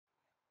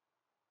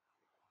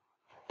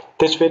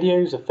This video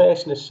is the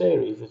first in a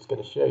series that's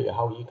going to show you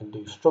how you can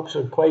do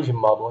structural equation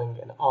modeling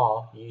in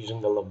R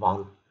using the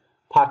Lavaan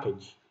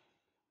package.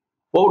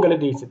 What we're going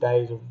to do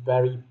today is a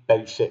very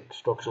basic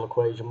structural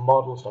equation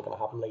model. It's not going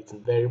to have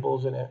latent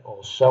variables in it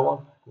or so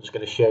on. I'm just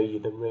going to show you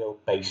the real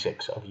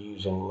basics of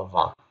using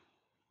Lavaan.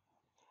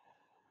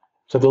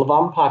 So the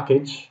Lavaan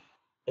package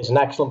is an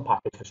excellent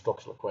package for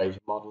structural equation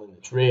modeling.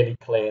 It's really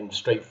clear and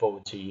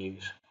straightforward to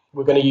use.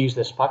 We're going to use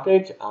this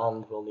package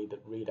and we'll need the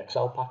Read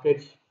Excel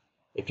package.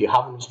 If you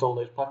haven't installed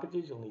those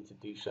packages, you'll need to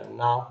do so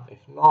now. If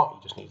not, you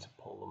just need to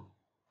pull them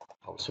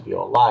out of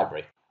your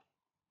library.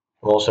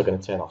 I'm also going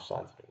to turn off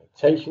scientific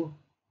notation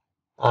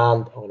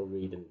and I'm going to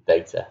read in the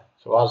data.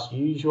 So as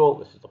usual,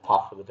 this is the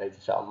path for the data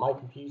set on my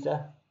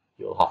computer.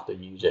 You'll have to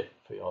use it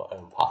for your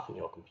own path in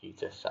your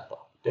computer set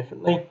up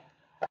differently.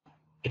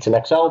 It's an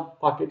Excel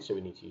package, so we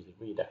need to use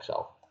the Read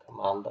Excel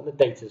command, and the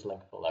data is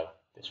linked below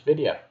this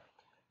video.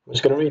 I'm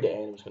just going to read it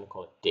in. I'm just going to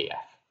call it DF,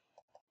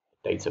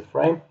 data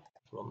frame.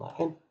 Run that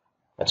in.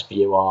 Let's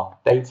view our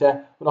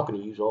data. We're not going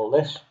to use all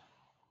this,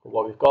 but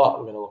what we've got,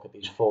 we're going to look at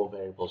these four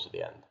variables at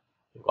the end.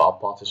 We've got our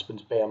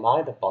participant's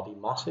BMI, the body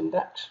mass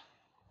index.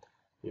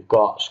 We've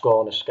got a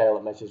score on a scale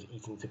that measures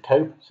eating to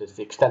cope, so it's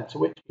the extent to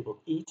which people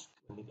eat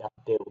when they have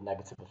to deal with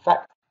negative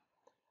effect.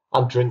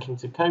 And drinking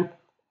to cope,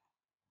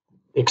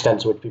 the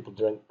extent to which people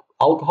drink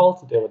alcohol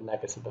to deal with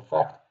negative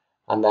effect.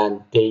 And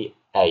then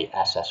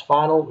DASS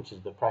final, which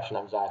is the depression,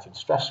 anxiety and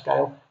stress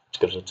scale,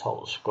 which gives a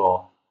total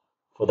score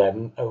for their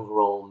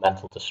overall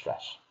mental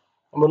distress.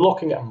 And we're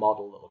looking at a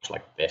model that looks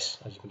like this.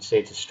 As you can see,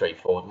 it's a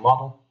straightforward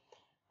model.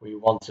 We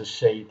want to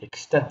see the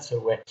extent to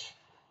which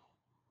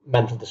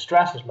mental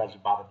distress is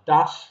measured by the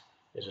DASS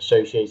is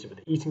associated with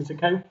eating to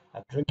cope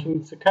and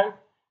drinking to cope,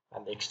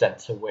 and the extent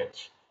to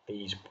which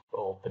these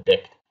all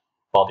predict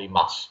body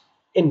mass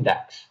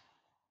index.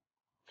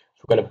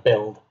 So we're going to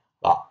build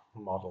that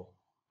model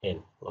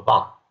in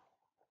Lavaan.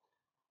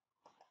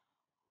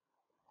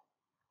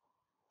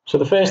 So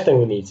the first thing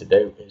we need to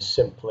do is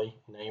simply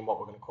name what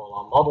we're going to call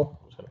our model.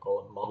 I'm just going to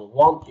call it model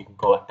 1. You can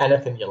call it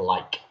anything you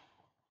like.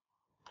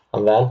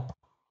 And then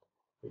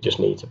we just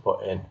need to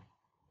put in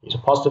these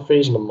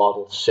apostrophes, and the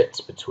model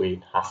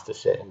has to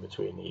sit in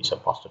between these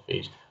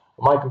apostrophes.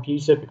 On my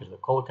computer, because of the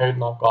color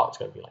coding I've got, it's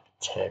going to be like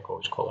a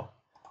turquoise color,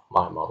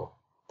 my model.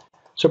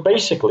 So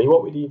basically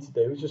what we need to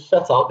do is just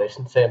set out this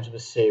in terms of a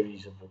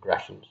series of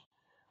regressions.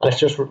 And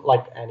it's just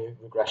like any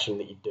regression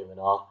that you do in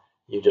R.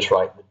 You just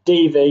write the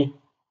DV,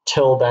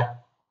 tilde,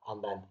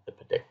 and then the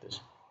predictors.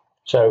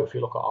 So if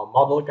you look at our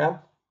model again,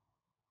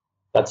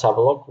 let's have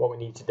a look. What we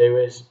need to do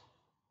is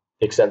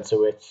the extent to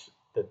which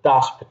the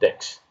DASS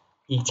predicts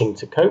eating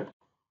to cope.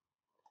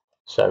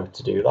 So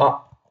to do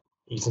that,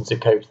 eating to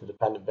cope is the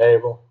dependent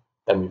variable.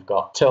 Then we've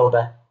got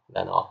tilde,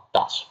 then our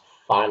DASS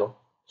final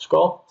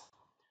score.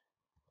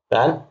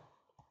 Then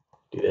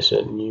do this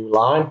in a new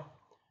line.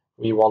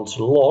 We want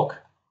to look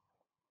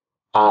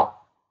at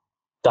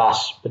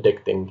DASS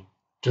predicting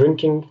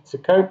drinking to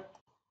cope.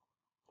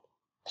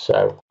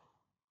 So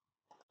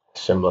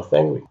similar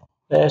thing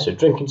there, so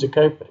drinking to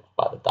cope, but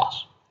by the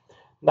DASS.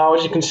 Now,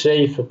 as you can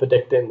see, for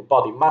predicting the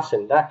body mass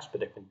index,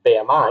 predicting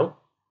BMI,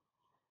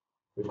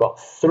 we've got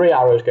 3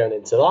 arrows going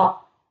into that.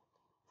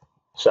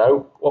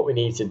 So what we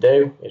need to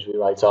do is we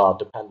write our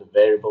dependent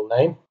variable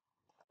name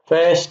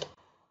first.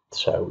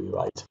 So we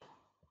write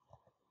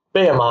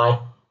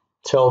BMI,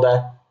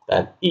 tilde,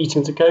 then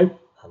eating to cope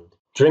and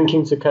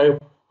drinking to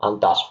cope, and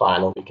DASS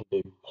final. We can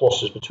do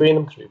pluses between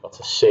them because we've got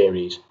a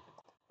series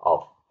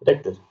of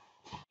predictors.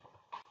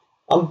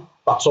 And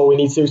that's all we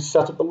need to do to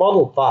set up the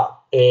model. That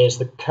is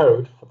the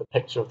code for the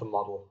picture of the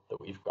model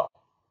that we've got.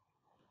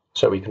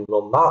 So we can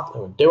run that. I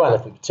won't do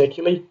anything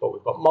particularly, but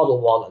we've got model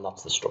 1 and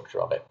that's the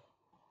structure of it.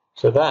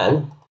 So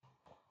then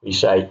we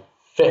say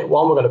fit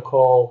 1, we're going to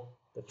call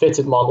the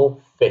fitted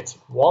model fit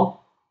 1.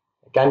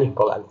 Again, you can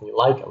call it anything you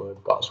like, and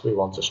we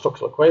want a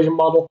structural equation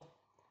model.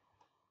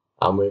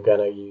 And we're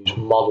going to use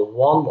model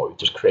 1, what we've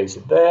just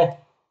created there,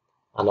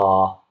 and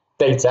our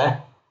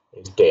data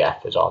is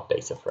DF, is our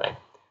data frame.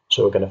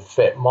 So we're going to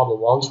fit model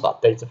 1 to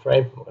that data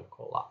frame, and we're going to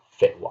call that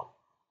fit 1.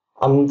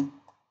 And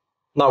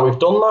now we've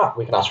done that,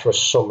 we can ask for a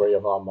summary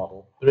of our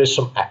model. There is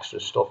some extra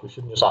stuff. We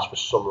shouldn't just ask for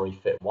summary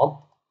fit 1.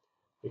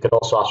 We could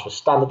also ask for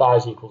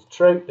standardized equals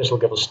true. This will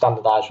give us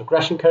standardized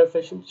regression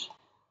coefficients.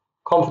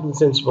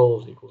 Confidence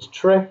intervals equals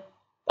true.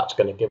 That's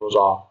going to give us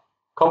our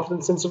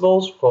confidence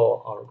intervals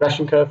for our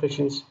regression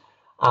coefficients.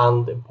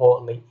 And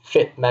importantly,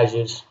 fit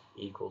measures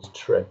equals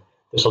true.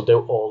 This will do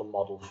all the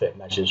model fit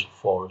measures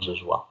for us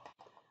as well.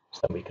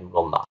 So then we can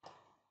run that.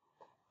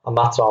 And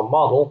that's our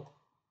model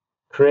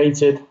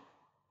created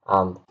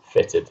and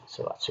fitted.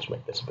 So let's just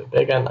make this a bit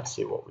bigger and let's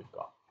see what we've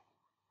got.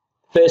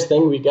 First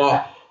thing we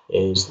get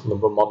is the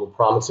number of model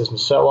parameters and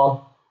so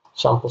on,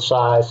 sample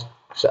size,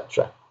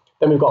 etc.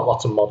 Then we've got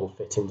lots of model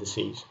fit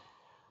indices.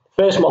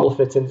 The first model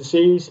fit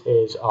indices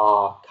is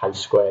our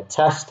chi-squared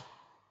test.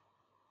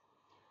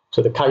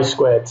 So the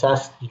chi-squared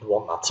test, you'd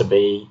want that to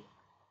be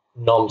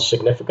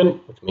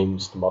non-significant, which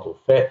means the model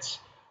fits.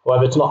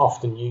 However, it's not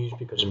often used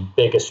because in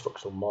bigger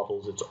structural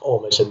models, it's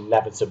almost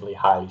inevitably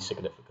highly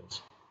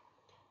significant.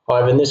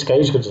 However, in this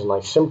case, because it's a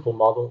nice simple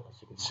model,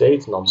 as you can see,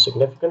 it's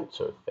non-significant,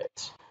 so it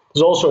fits.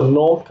 There's also a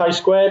norm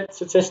chi-squared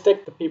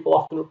statistic that people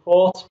often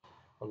report,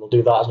 and we'll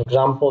do that as an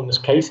example. In this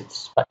case, it's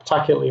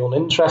spectacularly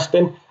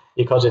uninteresting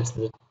because it's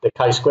the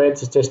chi-squared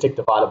statistic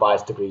divided by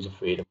its degrees of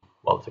freedom.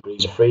 Well, the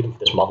degrees of freedom for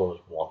this model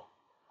is 1.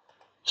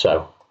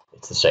 So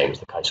it's the same as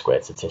the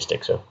chi-squared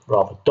statistic, so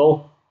rather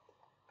dull.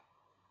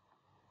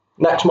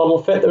 Next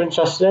model fit they're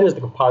interested in is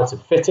the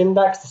comparative fit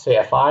index, the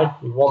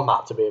CFI. We want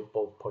that to be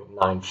above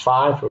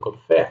 0.95 for a good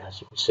fit, and as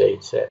you can see,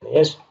 it certainly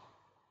is.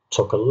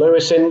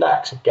 Tucker-Lewis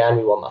index, again,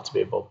 we want that to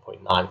be above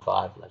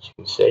 0.95, and as you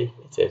can see,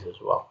 it is as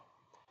well.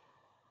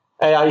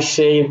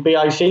 AIC and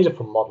BICs are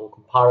for model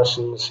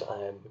comparisons,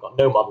 and we've got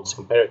no model to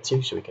compare it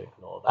to, so we can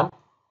ignore them.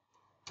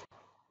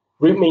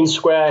 Root mean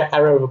square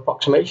error of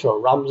approximation,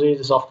 or Ramsey, as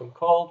it's often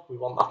called, we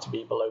want that to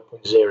be below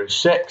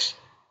 0.06.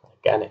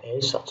 Again, it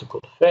is, that's a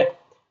good fit.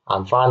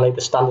 And finally,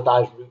 the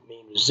standardized root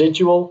mean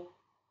residual,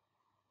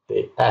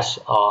 the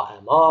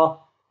SRMR,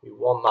 we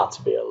want that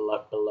to be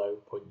below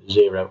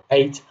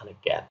 0.08, and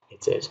again,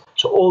 it is.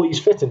 So all these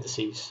fit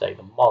indices say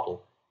the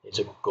model is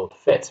a good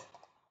fit.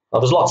 Now,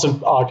 there's lots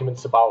of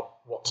arguments about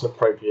what's an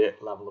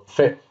appropriate level of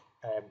fit.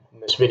 And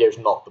this video is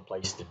not the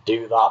place to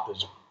do that.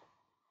 There's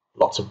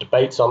lots of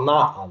debates on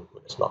that, and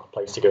it's not the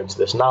place to go into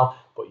this now,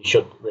 but you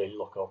should really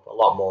look up a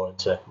lot more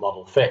into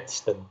model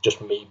fits than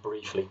just me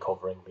briefly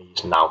covering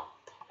these now.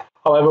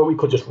 However, we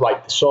could just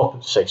write this up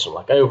and say something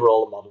like,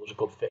 overall, the model was a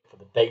good fit for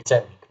the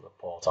data. We can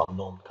report our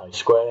norm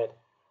chi-squared,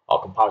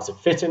 our comparative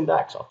fit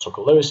index, our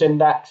Tucker-Lewis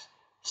index,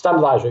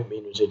 standardized root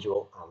mean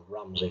residual, and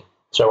Ramsey.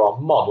 So our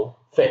model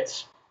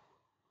fits.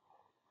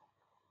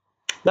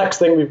 Next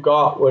thing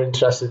we're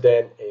interested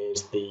in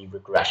is the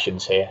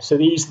regressions here. So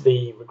these are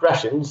the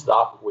regressions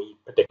that we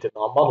predicted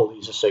in our model,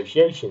 these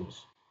associations.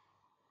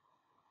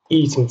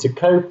 Eating to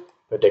cope,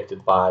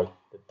 predicted by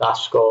the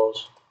DASH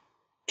scores.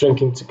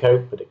 Drinking to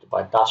cope, predicted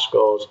by DASH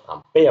scores.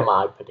 And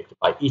BMI, predicted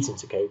by eating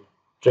to cope,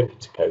 drinking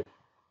to cope,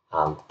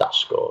 and DASH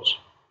scores.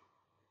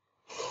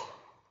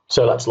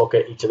 So let's look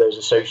at each of those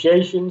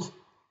associations.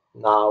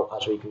 Now,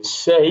 as we can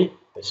see,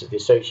 this is the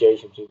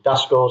association between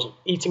DASH scores and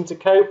eating to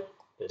cope.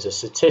 There's a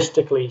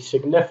statistically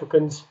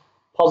significant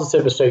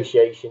positive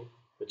association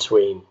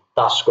between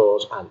DASH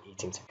scores and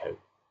eating to cope.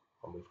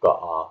 And we've got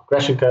our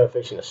regression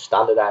coefficient, a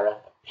standard error,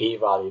 a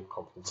p-value,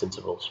 confidence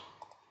intervals.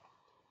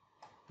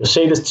 You'll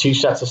see there's 2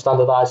 sets of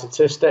standardized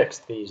statistics.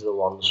 These are the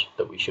ones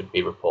that we should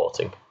be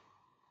reporting.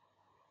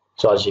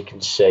 So as you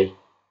can see,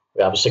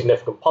 we have a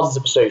significant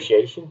positive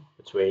association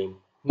between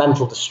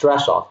mental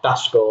distress, or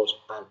DASH scores,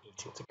 and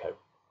eating to cope.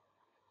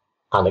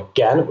 And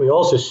again, we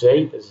also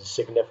see there's a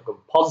significant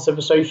positive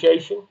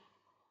association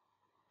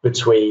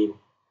between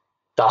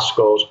DASH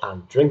scores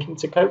and drinking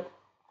to cope.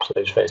 So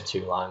those first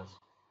 2 lines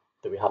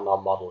that we had in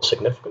our model are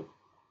significant.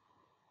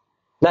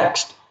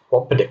 Next,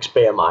 what predicts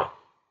BMI?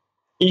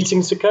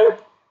 Eating to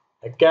cope.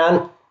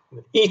 Again,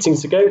 with eating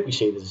to cope, we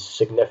see there's a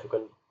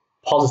significant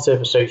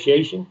positive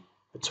association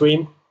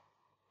between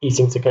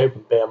eating to cope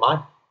and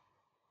BMI.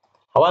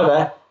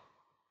 However,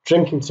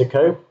 drinking to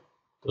cope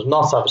does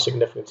not have a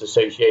significant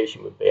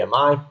association with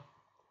BMI,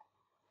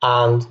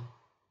 and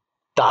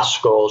DASH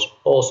scores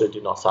also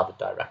do not have a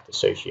direct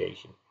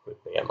association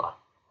with BMI.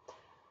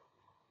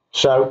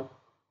 So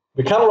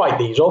we can write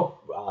these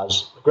up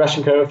as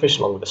regression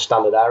coefficient along with the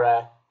standard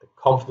error, the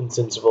confidence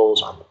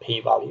intervals, and the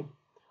p-value.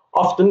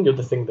 Often, the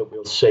other thing that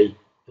we'll see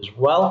as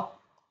well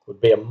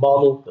would be a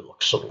model that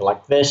looks something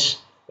like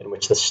this, in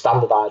which the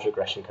standardized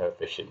regression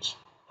coefficients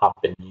have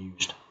been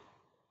used.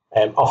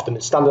 Often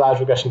in standardized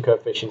regression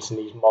coefficients in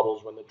these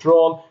models, when they're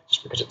drawn,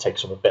 just because it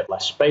takes up a bit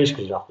less space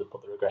because you have to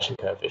put the regression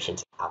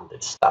coefficient and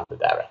its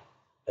standard error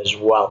as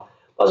well.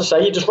 As I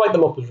say, you just write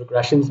them up as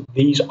regressions.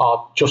 These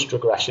are just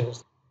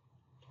regressions.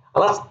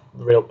 And that's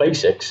the real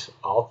basics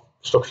of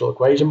structural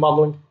equation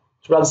modeling.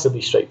 It's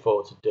relatively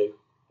straightforward to do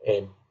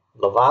in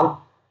Lavaan.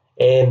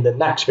 In the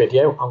next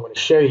video, I'm going to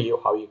show you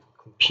how you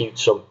can compute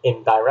some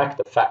indirect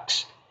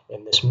effects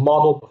in this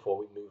model before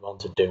we move on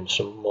to doing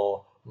some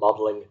more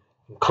modeling,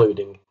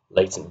 including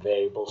latent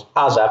variables.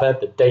 As ever,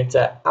 the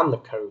data and the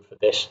code for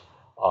this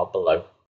are below.